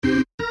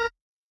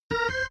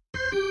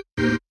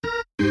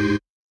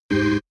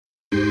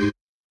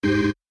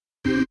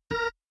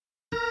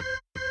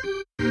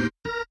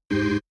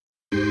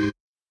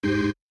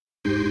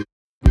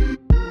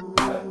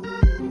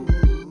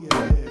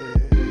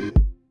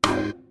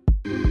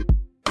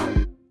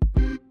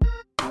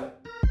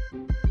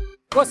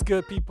What's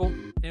good, people?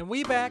 And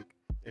we back.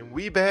 And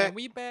we back. And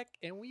we back.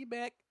 And we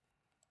back.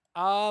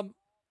 Um.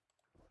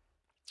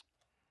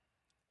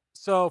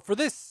 So for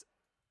this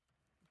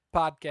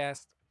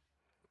podcast,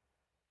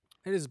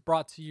 it is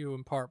brought to you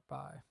in part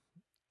by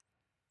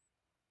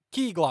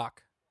Key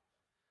Glock,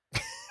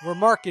 where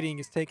marketing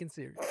is taken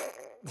serious.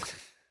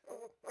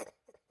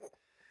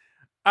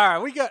 All right,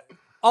 we got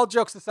all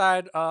jokes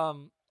aside.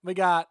 We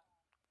got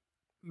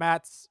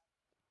Matt's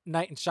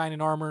knight in shining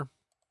armor,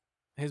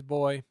 his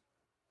boy,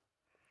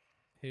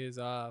 his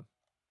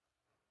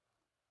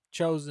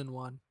chosen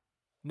one,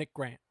 Nick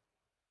Grant,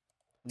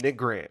 Nick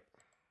Grant.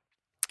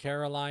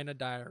 Carolina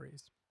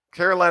Diaries.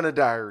 Carolina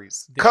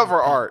Diaries. The Cover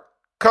EP. art.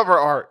 Cover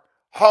art.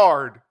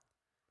 Hard.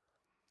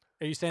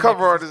 Are you saying Cover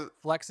that 'cause art he's is-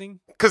 flexing?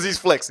 Because he's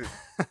flexing.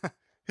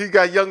 He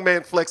got young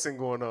man flexing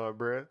going on,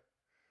 bruh.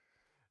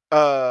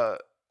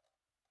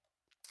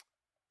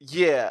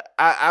 Yeah,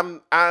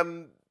 I'm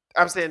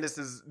saying this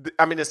is,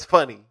 I mean, it's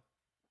funny,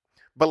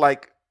 but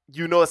like,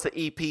 you know, it's an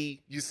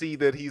EP. You see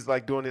that he's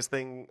like doing this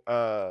thing,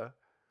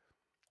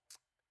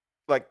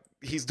 like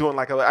he's doing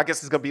like I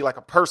guess it's gonna be like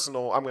a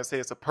personal. I'm gonna say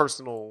it's a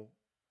personal.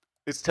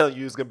 It's telling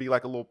you it's gonna be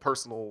like a little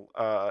personal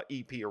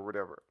EP or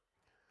whatever.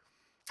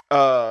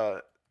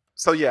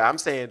 So yeah, I'm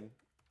saying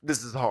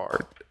this is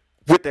hard.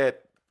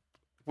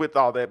 With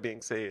all that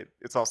being said,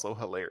 it's also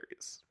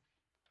hilarious.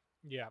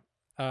 Yeah.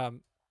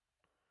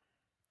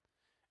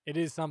 It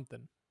is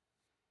something.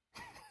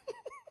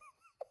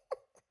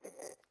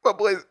 My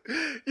boy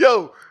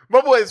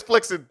is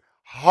flexing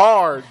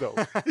hard though.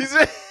 He's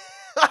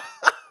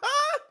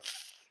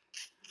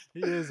He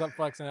is up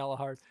flexing hella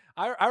hard.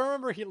 I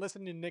remember he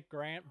listened to Nick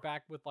Grant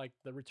back with like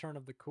the Return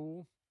of the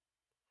Cool.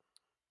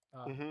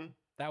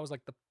 That was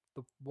like the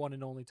one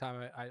and only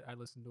time I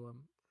listened to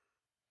him.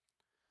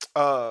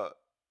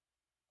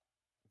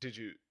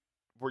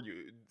 Were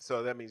you?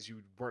 So that means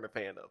you weren't a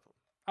fan of him.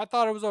 I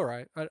thought it was all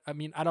right. I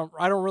mean, I don't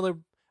really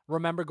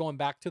remember going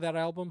back to that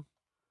album.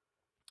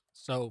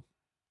 So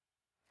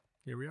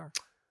here we are.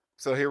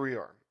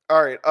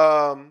 All right.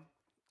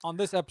 On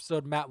this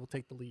episode, Matt will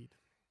take the lead.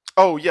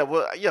 Oh yeah.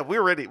 Well, yeah.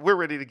 We're ready. We're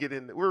ready to get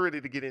in. We're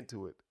ready to get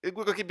into it.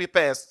 We're gonna keep it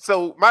fast.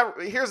 So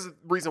here's the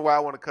reason why I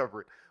want to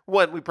cover it.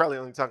 One, we probably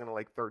only talking to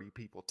like 30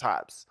 people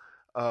tops.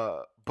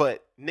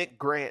 But Nick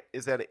Grant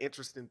is at an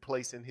interesting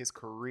place in his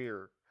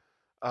career.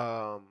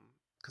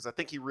 Because I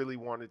think he really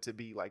wanted to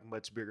be like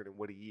much bigger than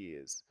what he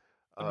is.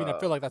 I mean, I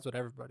feel like that's what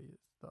everybody is,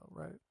 though,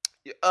 right?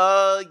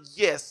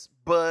 Yes,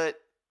 but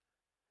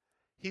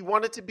he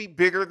wanted to be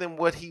bigger than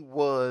what he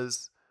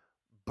was,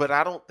 but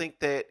I don't think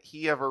that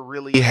he ever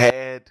really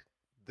had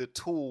the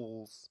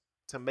tools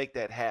to make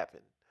that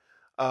happen.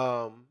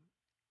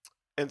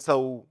 And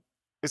so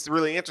it's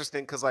really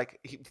interesting because, like,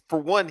 for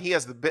one, he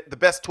has the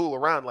best tool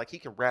around. Like, he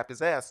can rap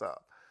his ass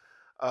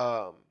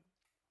off.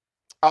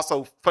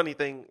 Also, funny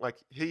thing, like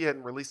he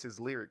hadn't released his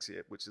lyrics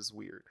yet, which is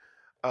weird.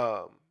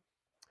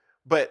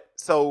 But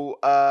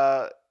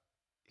so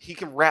he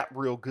can rap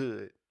real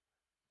good,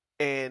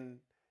 and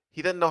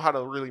he doesn't know how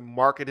to really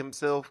market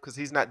himself because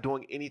he's not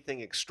doing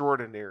anything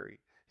extraordinary.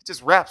 He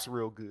just raps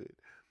real good.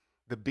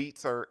 The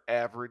beats are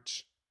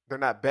average. They're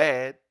not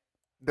bad.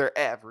 They're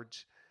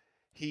average.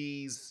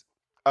 He's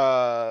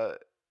I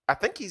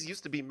think he's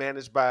used to be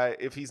managed by,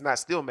 if he's not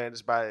still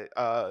managed by,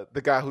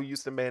 the guy who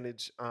used to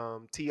manage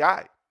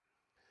T.I.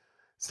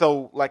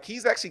 So, like,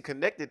 he's actually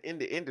connected in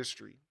the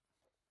industry.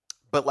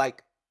 But,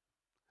 like,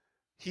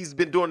 he's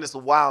been doing this a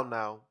while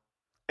now.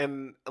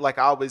 And, like,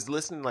 I always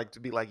listen, like, to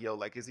be like, yo,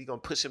 like, is he going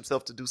to push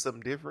himself to do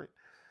something different?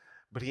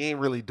 But he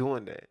ain't really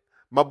doing that.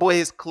 My boy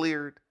has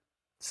cleared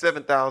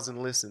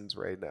 7,000 listens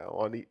right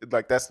now.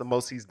 Like, that's the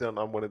most he's done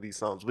on one of these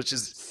songs, which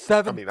is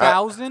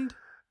 7,000?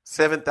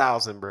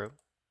 7,000, bro.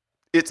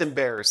 It's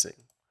embarrassing.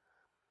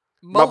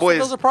 Most of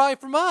those are probably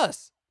from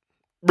us.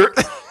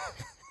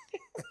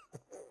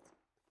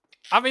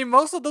 I mean,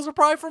 most of those are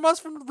probably from us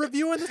from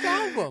reviewing this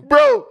album.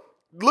 Bro,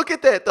 look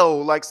at that though.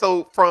 Like,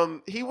 so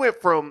he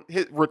went from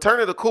his Return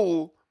of the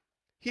Cool,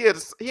 he had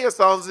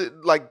songs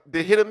that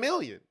hit 1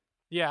 million.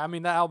 Yeah, I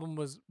mean that album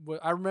was.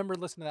 I remember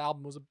listening to the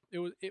album.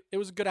 It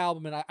was a good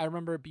album, and I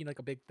remember it being like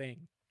a big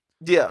thing.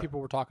 Yeah, people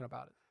were talking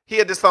about it. He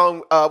had this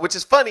song, which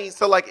is funny.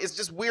 So like, it's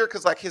just weird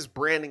because like his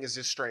branding is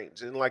just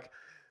strange, and like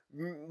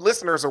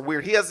listeners are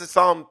weird. He has this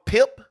song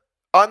 "Pip"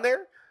 on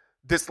there.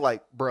 This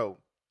like, bro,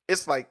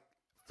 it's like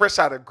fresh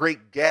out of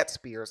Great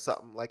Gatsby or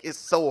something. Like, it's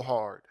so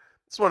hard.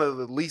 It's one of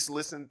the least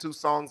listened to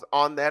songs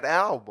on that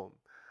album.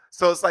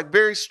 So it's like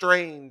very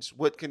strange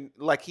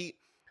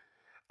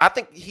I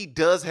think he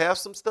does have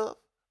some stuff,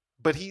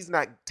 but he's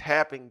not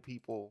tapping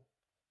people.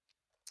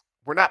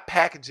 We're not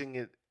packaging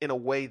it in a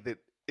way that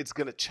it's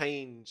going to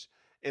change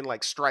and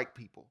like strike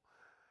people.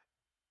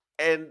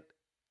 And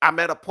I'm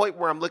at a point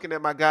where I'm looking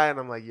at my guy and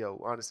I'm like, yo,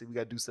 honestly, we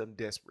got to do something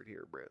desperate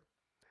here, bro.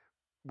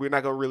 We're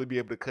not going to really be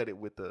able to cut it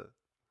with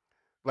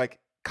like,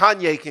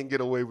 Kanye can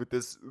get away with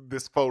this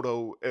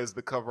photo as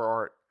the cover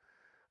art,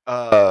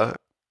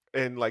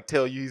 and like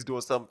tell you he's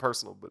doing something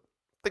personal. But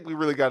I think we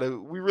really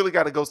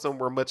gotta go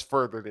somewhere much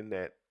further than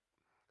that.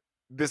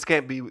 This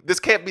can't be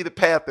the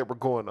path that we're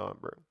going on,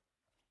 bro.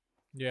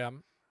 Yeah.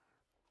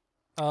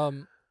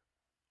 Um.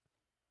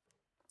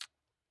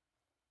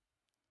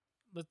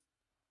 Let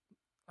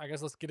I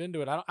guess let's get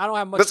into it. I don't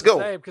have much Let's to go.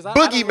 say because I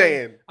don't really.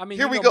 Boogeyman. I mean,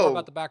 Here you we know more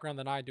about go. the background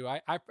than I do.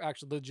 I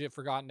actually legit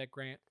forgot Nick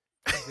Grant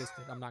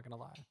existed. I'm not gonna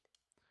lie.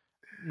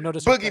 No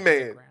disrespect to Nick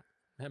Boogeyman. Grant.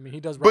 I mean, he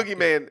does rap good.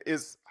 Boogeyman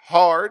is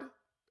hard.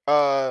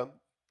 The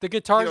He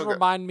guitars don't got.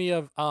 remind me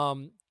of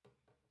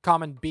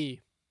Common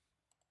B,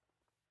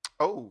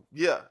 Oh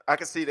yeah, I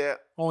can see that.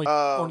 only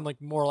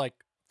like more like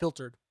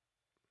filtered.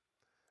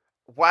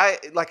 Why?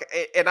 Like,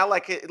 and I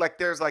like it. Like,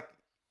 there's like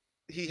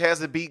he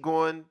has a beat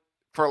going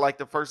for like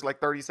the first like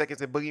 30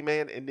 seconds in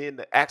Boogeyman, and then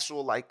the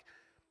actual like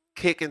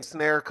kick and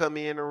snare come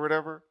in or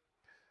whatever.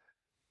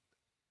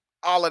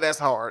 All of that's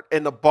hard,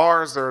 and the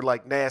bars are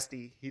like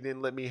nasty. He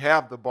didn't let me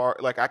have the bar.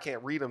 Like, I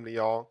can't read them to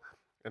y'all,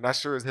 and I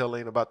sure as hell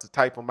ain't about to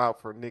type them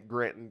out for Nick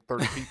Grant and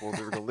 30 people that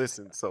are gonna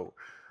listen. So,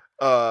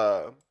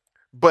 uh,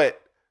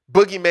 but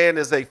Boogeyman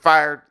is a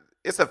fire.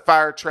 It's a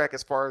fire track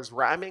as far as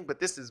rhyming, but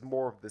this is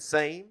more of the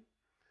same.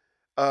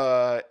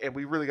 And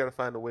we really got to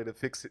find a way to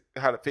fix it.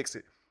 How to fix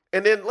it,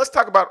 and then let's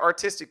talk about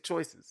artistic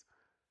choices.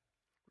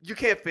 You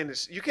can't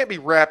finish. You can't be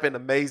rapping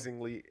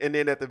amazingly, and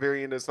then at the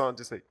very end of the song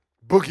just say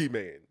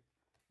Boogeyman.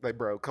 Like,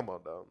 bro, come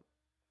on, dog.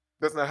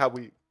 That's not how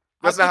we.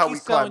 I That's not think how we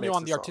he's selling you climax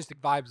on the the song. artistic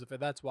vibes of it.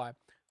 That's why.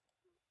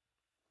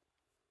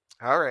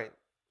 All right.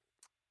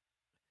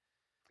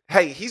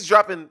 Hey, he's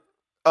dropping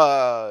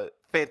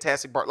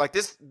fantastic bar. Like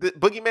this, the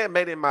Boogeyman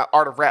made it in my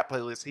Art of Rap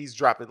playlist. He's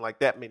dropping like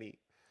that many.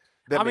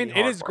 I mean, it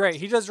Hard is great.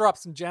 bars. He does drop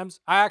some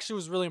gems. I actually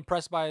was really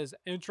impressed by his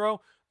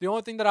intro. The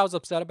only thing that I was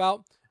upset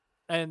about,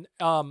 and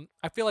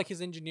I feel like his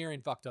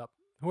engineering fucked up.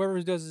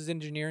 Whoever does his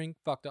engineering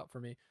fucked up for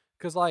me,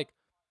 because like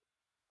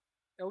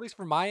at least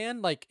from my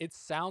end, like it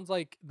sounds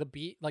like the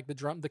beat, like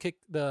the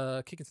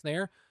kick and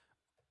snare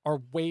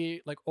are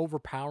way like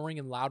overpowering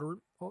and louder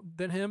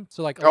than him.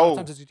 So like a lot of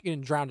times Oh, it's just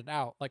getting drowned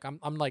out. Like I'm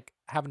like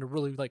having to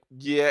really like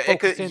yeah, it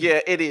focus could. in. Yeah,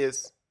 it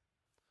is.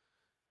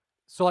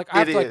 So like I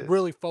It have to like is.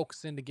 really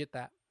focus in to get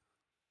that.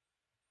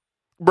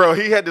 Bro,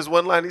 he had this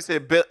one line. He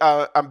said,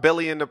 "I'm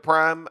belly in the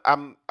prime.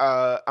 I'm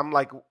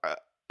like,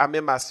 I'm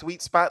in my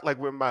sweet spot, like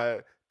when my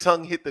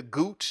tongue hit the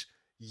gooch.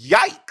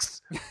 Yikes,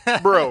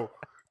 bro!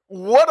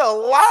 What a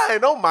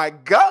line! Oh my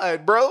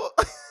god, bro,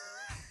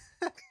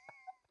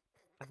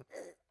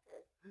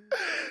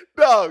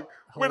 dog.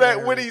 When he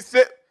Hilarious.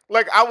 said,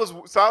 like, I was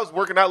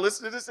working out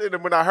listening to this,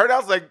 and when I heard, it, I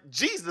was like,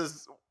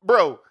 Jesus,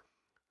 bro,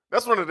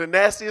 that's one of the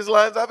nastiest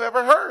lines I've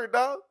ever heard,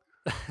 dog.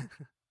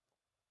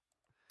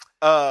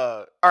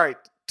 All right,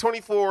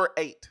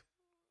 24-8.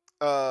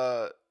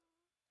 Uh,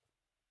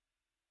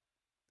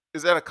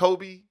 is that a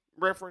Kobe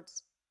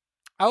reference?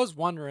 I was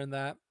wondering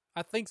that.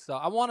 I think so.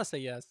 I want to say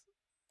yes.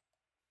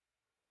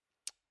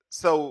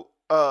 So,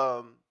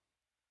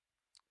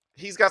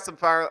 he's got some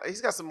fire.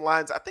 He's got some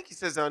lines. I think he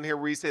says on here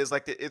where he says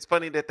like it's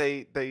funny that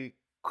they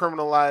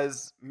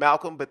criminalize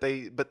Malcolm, but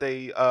they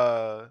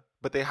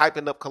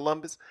hyping up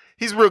Columbus.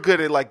 He's real good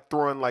at like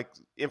throwing like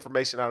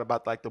information out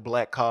about like the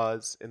black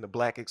cause and the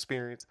black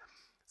experience.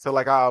 So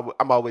like I'm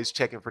always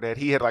checking for that.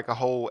 He had like a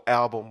whole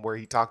album where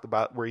he talked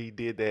about where he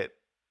did that.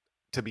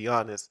 To be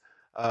honest,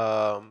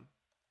 what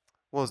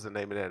was the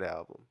name of that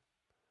album?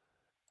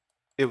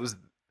 It was,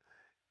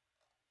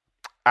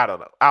 I don't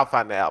know. I'll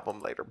find the album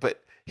later. But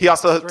he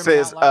also Dreaming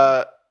says, out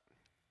loud.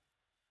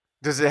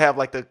 does it have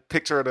like the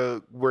picture of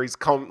the where he's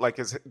combed, like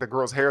the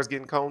girl's hair is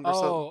getting combed or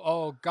something?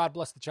 Oh, God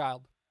bless the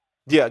child.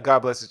 Yeah, God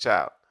bless the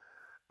child.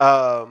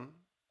 Um,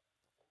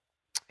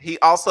 he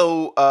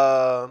also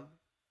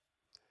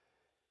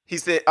he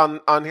said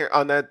on here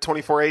on that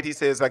 24-8, he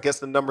says, I guess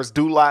the numbers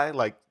do lie.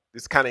 Like,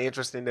 it's kind of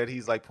interesting that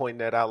he's like pointing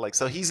that out. Like,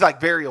 so he's like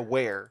very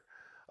aware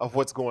of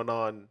what's going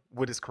on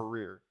with his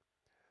career.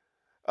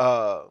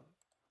 Uh,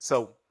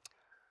 so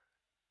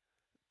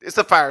it's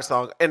a fire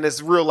song, and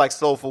it's real like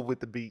soulful with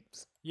the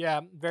beats.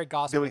 Yeah, very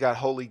gospel. Then we got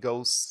Holy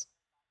Ghost.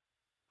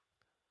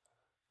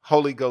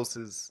 Holy Ghost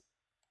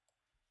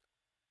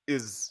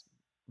is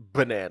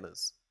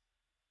bananas.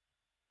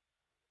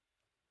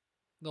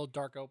 Little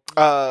dark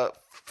open.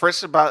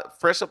 Fresh up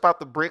out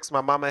the bricks.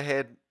 My mama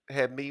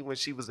had me when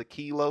she was a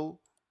kilo.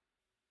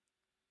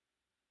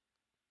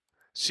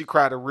 She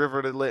cried a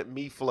river to let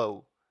me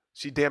flow.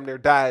 She damn near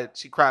died.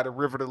 She cried a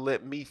river to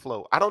let me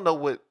flow. I don't know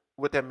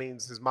what that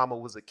means. His mama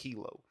was a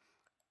kilo.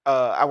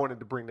 I wanted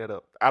to bring that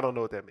up. I don't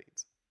know what that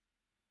means.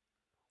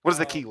 What is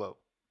a kilo?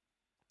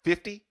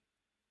 50?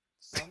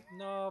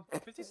 No,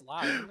 50's a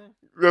lot, isn't it?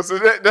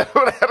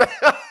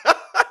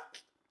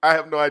 I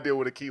have no idea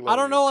what a kilo I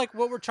don't is. know, like,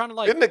 what we're trying to,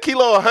 like... Isn't a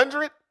kilo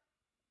 100?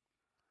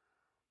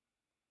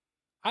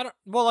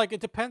 Well, like,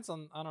 it depends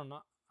on... I don't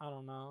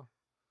know.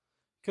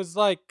 Because,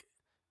 like,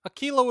 a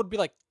kilo would be,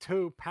 like,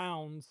 2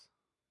 pounds.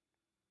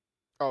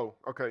 Oh,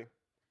 okay.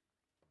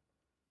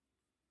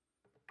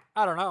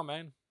 I don't know,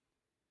 man.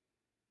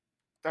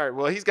 All right,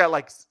 well, he's got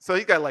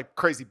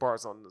crazy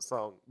bars on the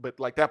song, but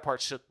like that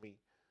part shook me.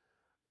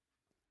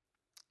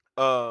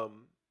 And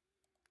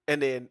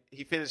then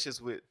he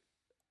finishes with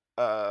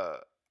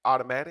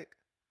Automatic.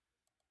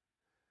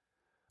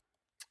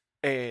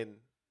 And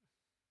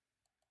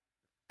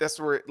that's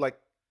where like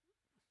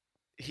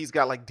he's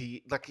got like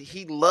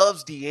he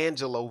loves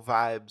D'Angelo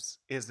vibes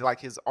is like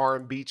his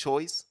R&B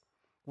choice,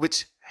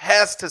 which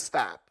has to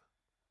stop.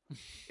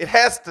 It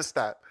has to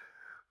stop.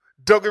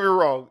 Don't get me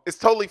wrong. It's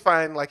totally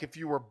fine like if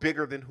you were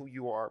bigger than who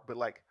you are, but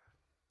like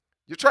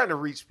you're trying to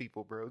reach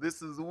people, bro.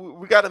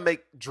 We got to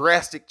make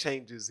drastic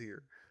changes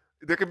here.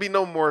 There could be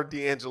no more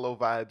D'Angelo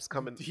vibes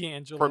coming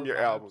from your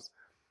albums.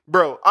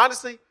 Bro,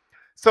 honestly,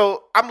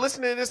 so I'm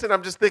listening to this and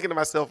I'm just thinking to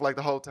myself like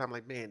the whole time,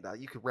 like, man, dog,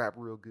 you could rap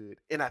real good.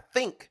 And I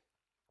think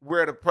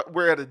we're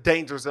at a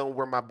danger zone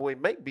where my boy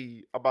may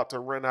be about to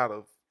run out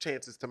of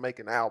chances to make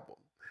an album.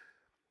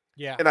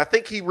 Yeah. And I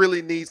think he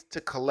really needs to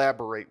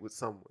collaborate with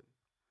someone.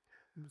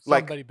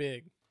 Somebody like,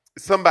 big.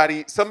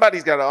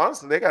 Somebody's got to,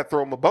 honestly, they got to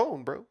throw him a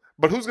bone, bro.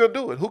 But who's going to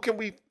do it? Who can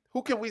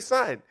we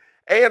sign?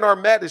 A&R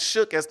Matt is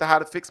shook as to how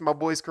to fix my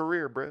boy's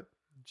career, bro.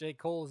 J.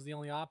 Cole is the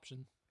only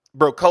option.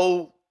 Bro,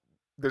 Cole,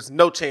 there's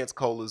no chance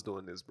Cole is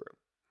doing this, bro.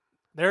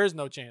 There is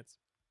no chance.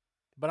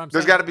 But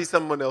there's got to be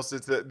someone else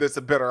that's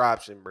a better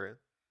option, bro.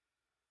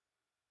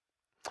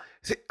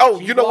 See,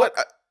 you know what?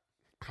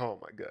 Oh,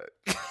 my God.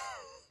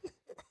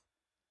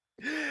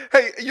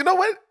 Hey, you know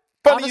what?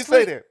 Funny honestly,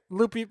 you say that.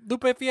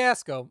 Lupe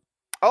Fiasco.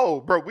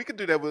 Oh, bro, we could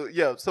do that with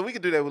so we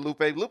could do that with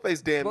Lupe. Lupe's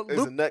is a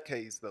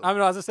nutcase though. I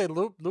mean, I was gonna say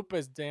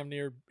Lupe's damn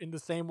near in the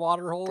same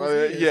water hole.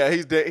 As he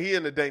is. Yeah, he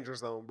in the danger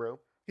zone, bro.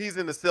 He's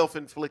in the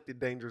self-inflicted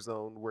danger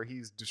zone where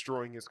he's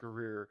destroying his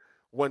career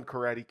one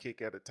karate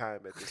kick at a time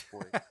at this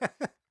point.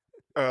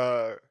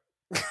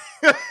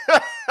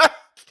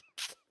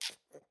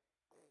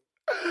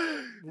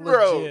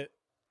 Bro.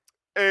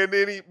 And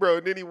then he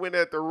went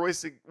at the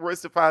Royce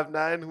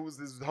 5'9", who was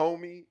his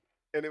homie,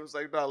 and it was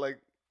like, no, like.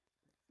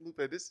 Lupe,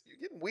 you're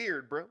getting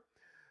weird, bro.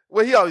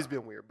 Well, he always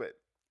been weird, but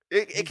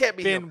it can't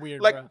be him.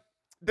 Weird, like, bro.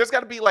 There's got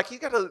to be like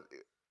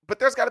but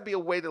there's got to be a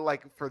way to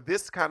like for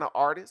this kind of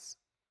artist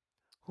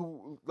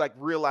who like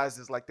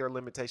realizes like their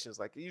limitations.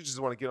 Like you just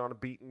want to get on a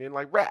beat and then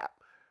like rap.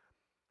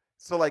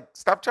 So like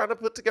stop trying to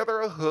put together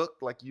a hook.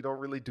 Like you don't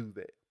really do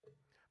that.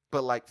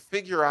 But like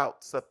figure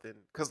out something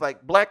because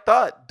like Black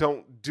Thought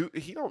don't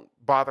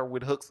bother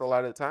with hooks a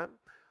lot of the time,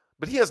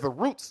 but he has the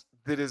roots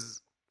that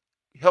is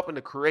helping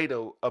to create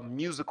a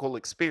musical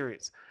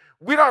experience.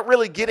 We're not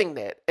really getting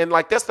that, and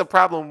like that's the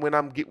problem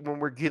when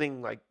we're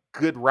getting like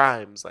good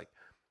rhymes. Like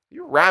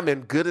you're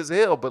rhyming good as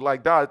hell, but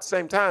like dog, at the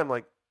same time,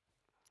 like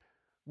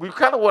we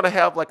kind of want to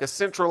have like a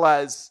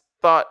centralized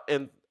thought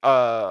and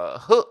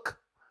hook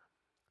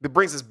that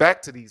brings us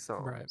back to these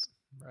songs.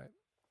 Right.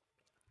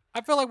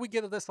 I feel like we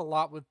get this a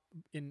lot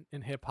in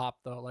hip hop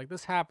though. Like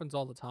this happens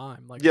all the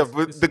time. Like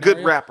this the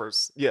good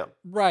rappers, yeah.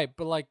 Right,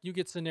 but like you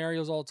get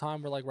scenarios all the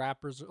time where like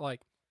rappers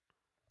like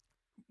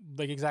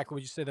exactly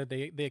what you said that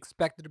they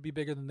expect it to be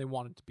bigger than they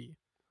want it to be.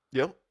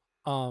 Yep.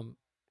 And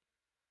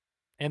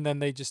then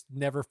they just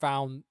never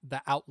found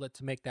the outlet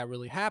to make that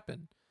really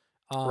happen.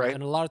 Right.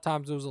 And a lot of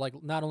times it was like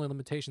not only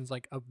limitations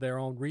like of their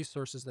own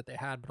resources that they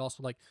had, but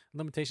also like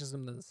limitations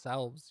in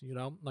themselves. You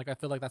know, like I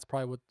feel like that's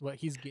probably what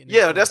he's getting.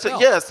 Yeah, that's it.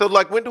 Yeah. So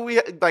like, when do we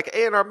like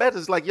A&R Met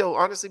is like, yo,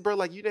 honestly, bro,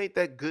 like you ain't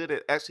that good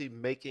at actually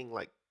making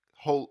like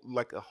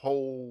a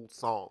whole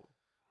song.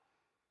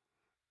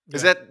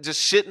 Is that just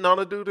shitting on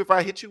a dude if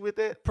I hit you with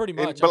that? Pretty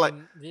much. But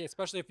yeah,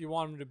 especially if you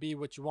want him to be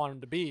what you want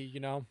him to be, you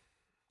know?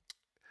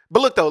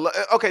 But look, though,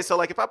 okay, so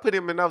like if I put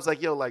him in, I was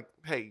like, yo, like,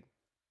 hey,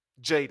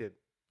 Jaden,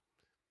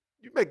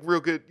 you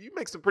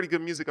make some pretty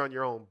good music on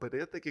your own, but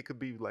I think it could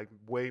be like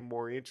way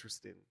more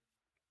interesting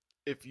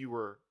if you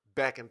were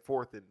back and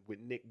forth with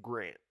Nick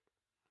Grant.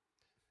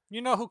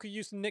 You know who could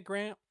use some Nick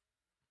Grant?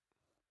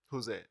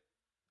 Who's that?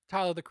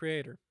 Tyler, the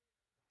Creator.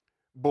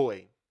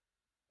 Boy.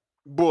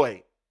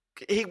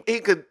 He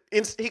could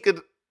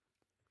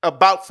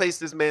about face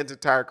this man's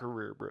entire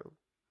career, bro.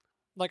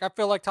 Like I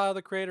feel like Tyler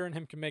the Creator and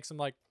him can make some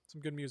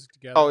good music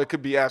together. Oh, it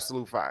could be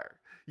absolute fire.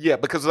 Yeah,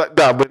 because like,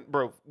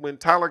 when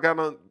Tyler got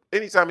on,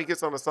 anytime he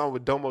gets on a song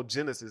with Domo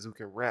Genesis, who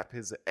can rap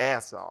his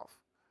ass off,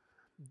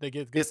 they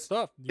get good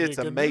stuff. It's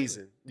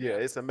amazing. Yeah,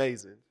 it's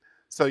amazing.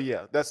 So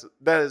yeah,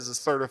 that is a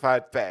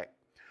certified fact.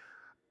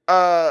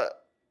 I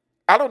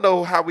don't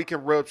know how we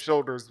can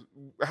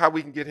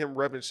get him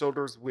rubbing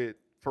shoulders with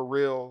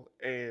Pharrell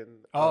and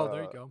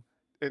there you go.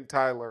 And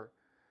Tyler,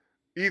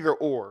 either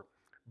or,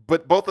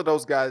 but both of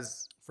those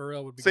guys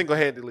Pharrell would be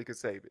single-handedly could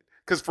save it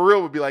because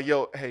Pharrell would be like,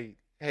 "Yo, hey,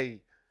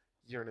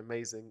 you're an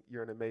amazing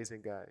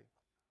guy.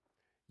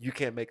 You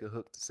can't make a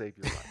hook to save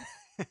your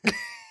life."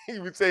 He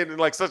would say it in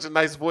like such a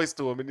nice voice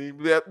to him, and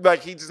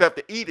he just have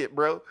to eat it,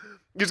 bro.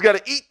 You just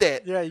got to eat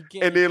that, yeah, you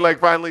can't, and then like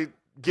finally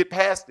get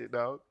past it,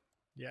 dog.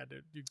 Yeah,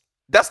 dude.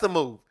 That's the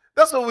move.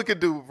 That's what we could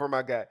do for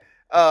my guy.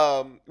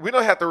 We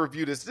don't have to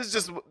review this.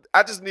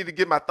 I just need to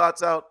get my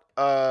thoughts out.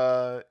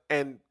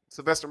 And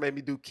Sylvester made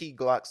me do Key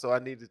Glock, so I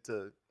needed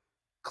to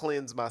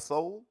cleanse my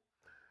soul.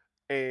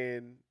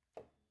 And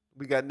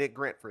we got Nick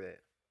Grant for that.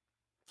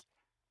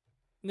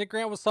 Nick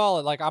Grant was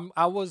solid. Like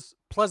I was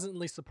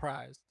pleasantly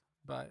surprised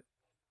by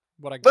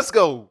what I got. Let's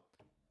go.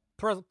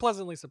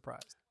 Pleasantly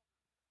surprised.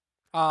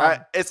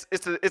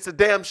 It's a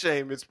damn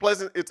shame. It's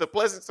pleasant. It's a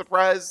pleasant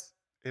surprise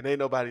and ain't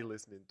nobody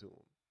listening to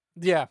him.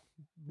 Yeah,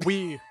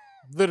 we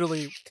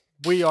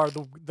are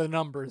the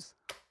numbers.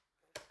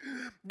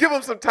 Give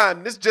him some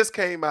time. This just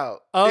came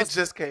out. Us, It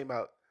just came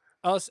out.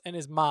 Us and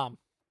his mom.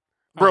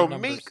 Bro,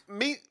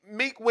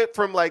 Meek went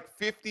from like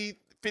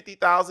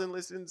 50,000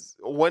 listens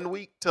 1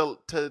 week to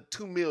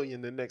 2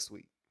 million the next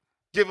week.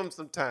 Give him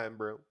some time,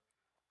 bro.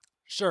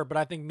 Sure, but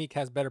I think Meek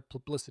has better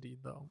publicity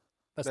though.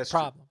 That's the true.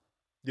 problem.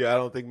 Yeah, I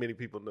don't think many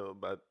people know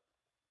about.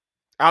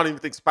 I don't even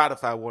think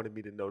Spotify wanted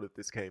me to know that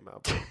this came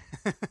out.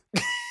 Bro.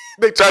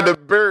 They tried to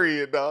bury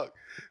it, dog.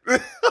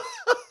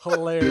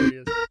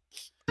 Hilarious.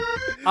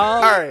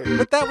 All right.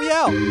 With that, we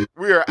out.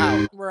 We are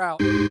out. We're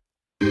out.